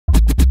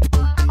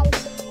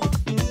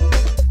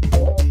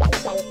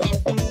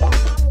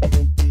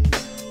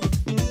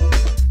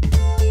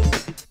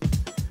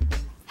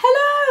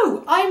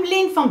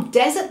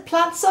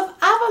plants of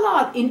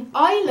Avalon in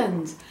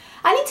Ireland.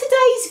 And in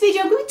today's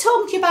video I'm going to be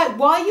talking to you about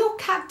why your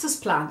cactus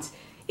plant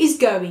is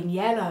going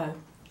yellow.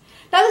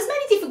 Now there's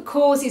many different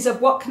causes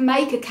of what can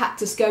make a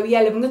cactus go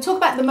yellow. I'm going to talk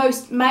about the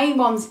most main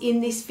ones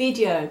in this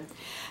video.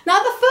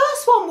 Now the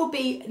first one will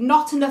be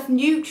not enough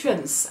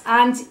nutrients,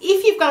 and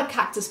if you've got a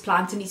cactus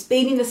plant and it's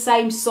been in the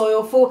same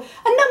soil for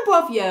a number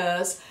of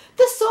years,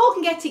 the soil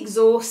can get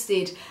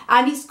exhausted,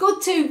 and it's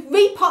good to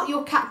repot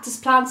your cactus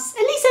plants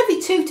at least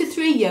every 2 to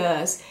 3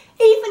 years,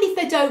 even if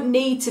they don't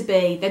need to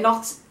be.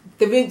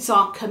 The roots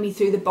aren't coming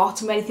through the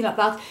bottom or anything like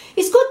that.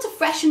 It's good to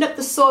freshen up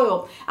the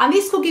soil, and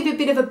this will give you a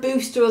bit of a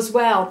booster as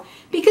well,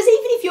 because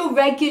even if you're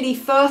regularly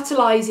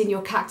fertilising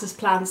your cactus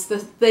plants,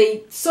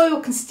 the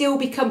soil can still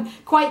become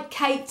quite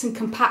caked and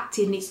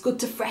compacted, and it's good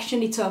to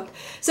freshen it up.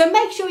 So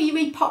make sure you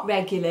repot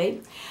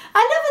regularly.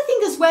 Another thing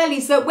as well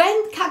is that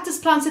when cactus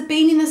plants have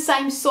been in the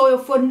same soil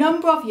for a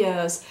number of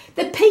years,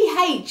 the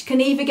pH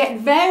can either get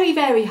very,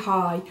 very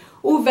high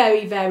or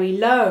very, very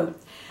low.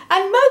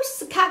 And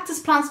most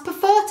cactus plants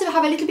prefer to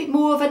have a little bit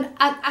more of an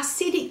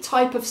acidic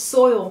type of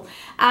soil,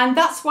 and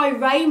that's why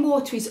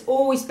rainwater is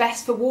always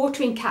best for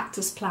watering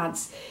cactus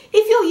plants.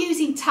 If you're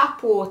using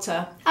tap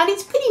water, and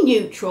it's pretty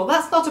neutral,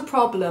 that's not a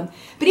problem,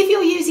 but if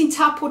you're using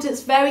tap water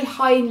that's very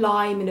high in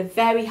lime and a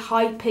very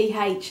high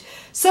pH,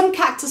 some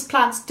cactus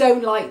plants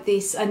don't like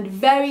this, and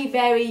very,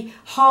 very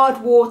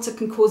hard water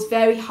can cause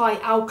very high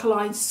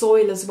alkaline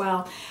soil as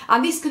well.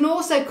 And this can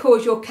also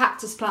cause your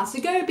cactus plants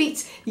to go a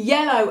bit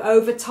yellow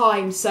over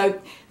time.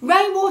 So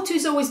rainwater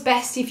is always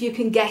best if you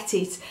can get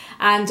it,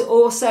 and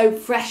also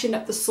freshen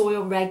up the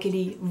soil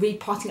regularly,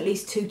 repotting at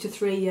least 2 to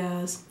 3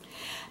 years.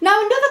 Now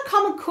another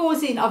common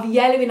causing of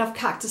yellowing of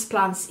cactus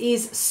plants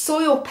is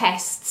soil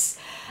pests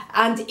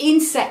and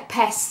insect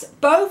pests,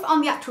 both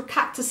on the actual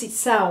cactus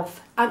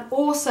itself and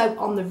also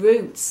on the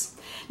roots.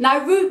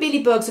 Now root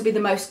mealybugs will be the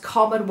most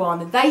common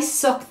one. They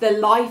suck the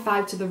life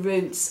out of the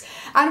roots,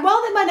 and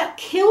while they may not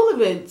kill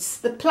the roots,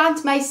 the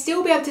plant may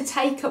still be able to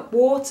take up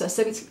water,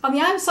 so it's on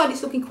the outside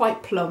it's looking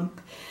quite plump.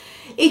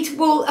 It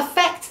will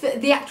affect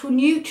the actual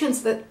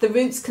nutrients that the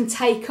roots can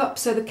take up,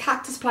 so the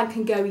cactus plant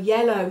can go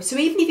yellow. So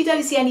even if you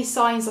don't see any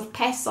signs of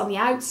pests on the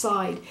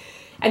outside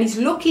and it's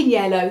looking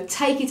yellow,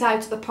 take it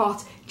out of the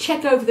pot,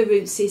 check over the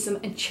root system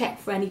and check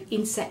for any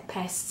insect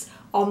pests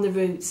on the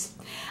roots.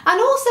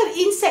 And also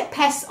insect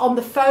pests on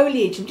the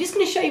foliage. I'm just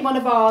going to show you one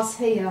of ours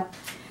here.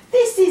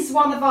 This is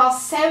one of our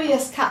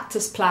cereus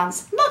cactus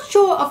plants. I'm not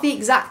sure of the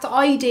exact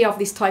ID of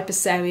this type of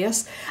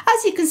cereus.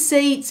 As you can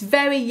see, it's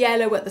very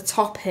yellow at the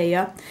top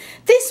here.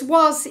 This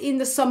was in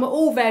the summer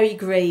all very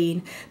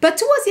green, but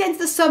towards the end of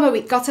the summer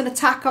it got an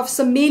attack of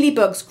some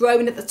mealybugs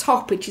growing at the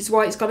top, which is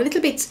why it's got a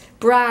little bit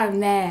brown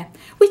there.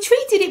 We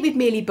treated it with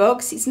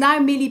mealybugs. It's now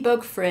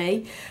mealybug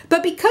free,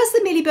 but because the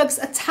mealybugs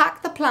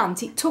attacked the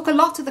plant, it took a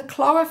lot of the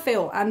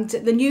chlorophyll and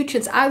the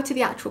nutrients out of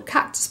the actual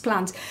cactus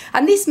plant,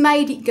 and this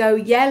made it go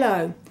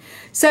yellow.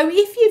 So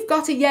if you've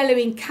got a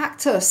yellowing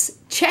cactus,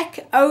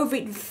 check over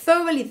it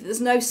thoroughly that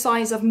there's no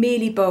signs of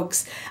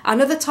mealybugs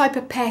and other type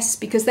of pests,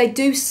 because they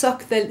do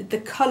suck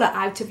the colour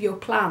out of your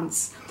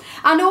plants.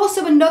 And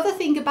also another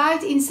thing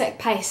about insect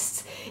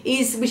pests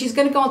is, which is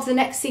going to go on to the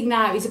next thing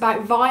now, is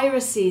about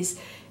viruses.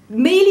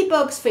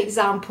 Mealybugs, for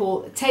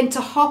example, tend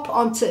to hop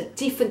onto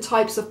different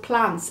types of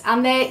plants,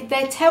 and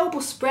they're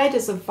terrible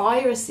spreaders of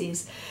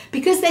viruses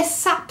because they're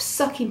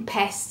sap-sucking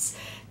pests.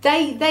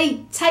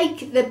 They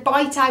take the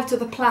bite out of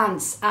the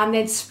plants and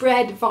then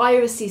spread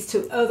viruses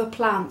to other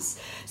plants.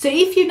 So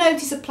if you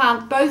notice a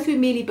plant both with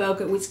mealybug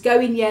or it's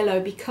going yellow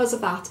because of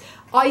that,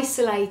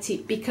 isolate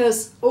it,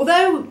 because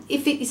although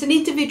if it's an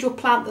individual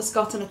plant that's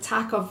got an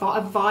attack of a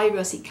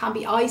virus, it can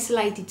be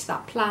isolated to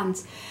that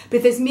plant. But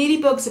if there's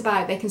mealybugs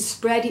about, they can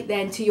spread it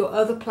then to your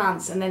other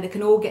plants, and then they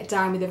can all get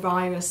down with the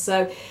virus.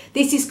 So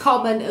this is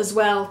common as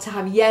well, to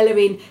have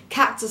yellowing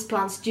cactus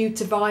plants due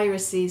to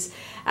viruses.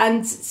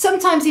 And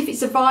sometimes if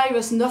it's a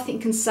virus, nothing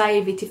can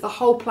save it. If the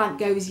whole plant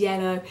goes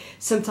yellow,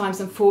 sometimes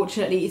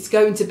unfortunately it's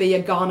going to be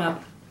a goner.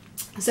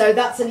 So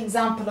that's an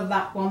example of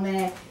that one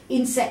there.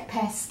 Insect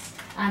pests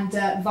and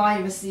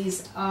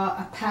viruses are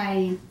a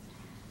pain.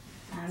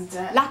 And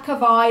lack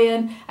of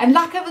iron and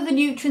lack of other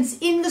nutrients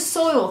in the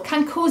soil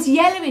can cause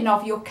yellowing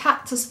of your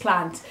cactus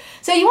plant.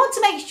 So you want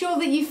to make sure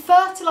that you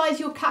fertilise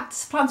your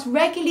cactus plants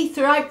regularly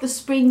throughout the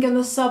spring and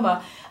the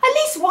summer, at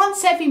least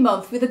once every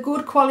month, with a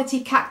good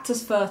quality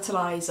cactus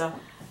fertiliser.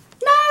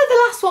 Now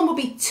the last one will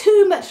be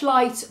too much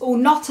light or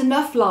not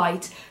enough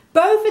light.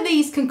 Both of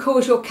these can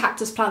cause your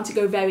cactus plant to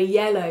go very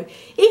yellow.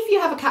 If you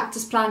have a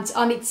cactus plant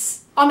on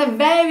a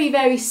very,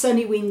 very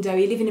sunny window,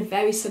 you live in a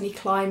very sunny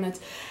climate,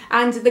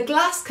 and the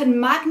glass can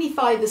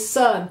magnify the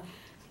sun,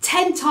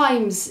 10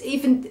 times,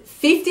 even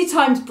 50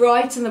 times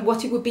brighter than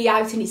what it would be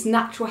out in its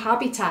natural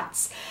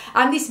habitats.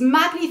 And this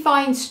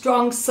magnifying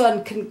strong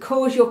sun can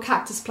cause your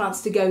cactus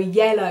plants to go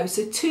yellow.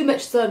 So too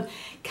much sun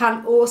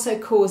can also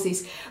cause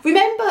this.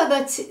 Remember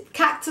that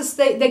cactus,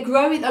 they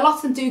grow in, a lot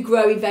of them do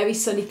grow in very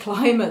sunny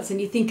climates, and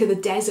you think of the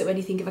desert when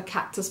you think of a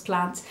cactus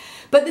plant.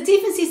 But the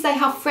difference is they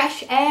have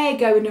fresh air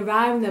going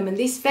around them, and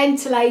this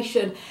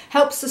ventilation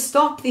helps to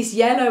stop this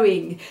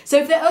yellowing. So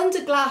if they're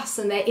under glass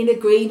and they're in a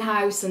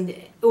greenhouse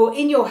or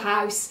in your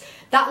house,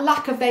 that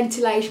lack of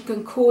ventilation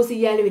can cause the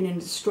yellowing in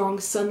the strong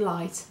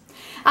sunlight.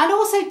 And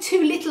also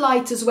too little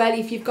light as well.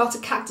 If you've got a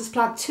cactus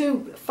plant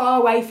too far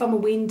away from a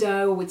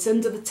window or it's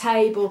under the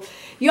table.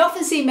 You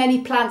often see many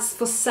plants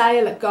for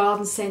sale at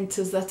garden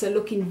centres that are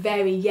looking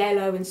very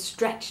yellow and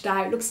stretched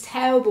out. It looks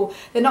terrible.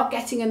 They're not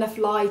getting enough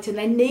light, and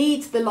they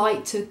need the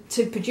light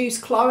to produce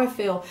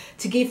chlorophyll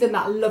to give them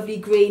that lovely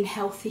green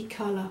healthy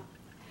colour.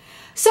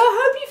 So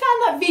I hope you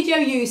found that video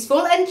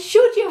useful, and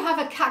should you have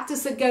a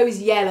cactus that goes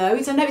yellow,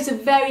 I know it's a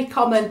very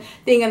common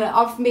thing and I've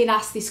often been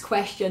asked this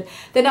question,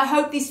 then I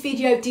hope this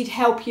video did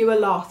help you a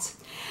lot.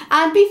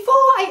 And before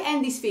I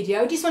end this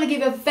video, I just want to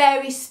give a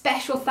very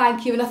special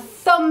thank you and a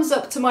thumbs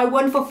up to my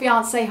wonderful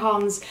fiance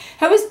Hans,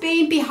 who has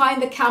been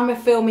behind the camera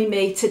filming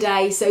me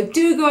today. So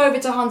do go over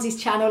to Hans's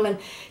channel and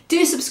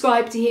do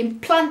subscribe to him,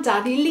 Plant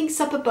Daddy, links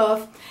up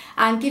above,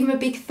 and give him a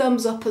big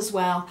thumbs up as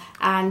well.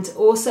 And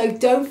also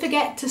don't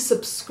forget to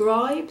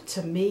subscribe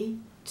to me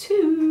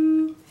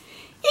too.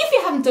 If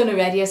you haven't done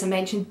already, as I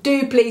mentioned,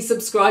 do please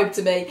subscribe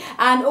to me.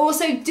 And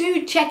also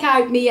do check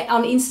out me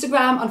on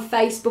Instagram, on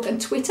Facebook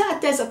and Twitter at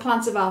Desert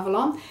Plants of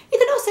Avalon. You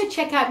can also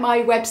check out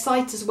my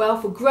website as well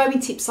for growing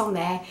tips on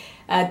there,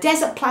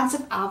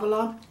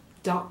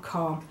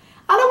 desertplantsofavalon.com. And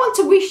I want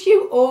to wish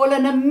you all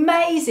an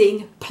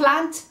amazing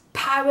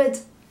plant-powered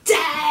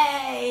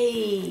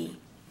day.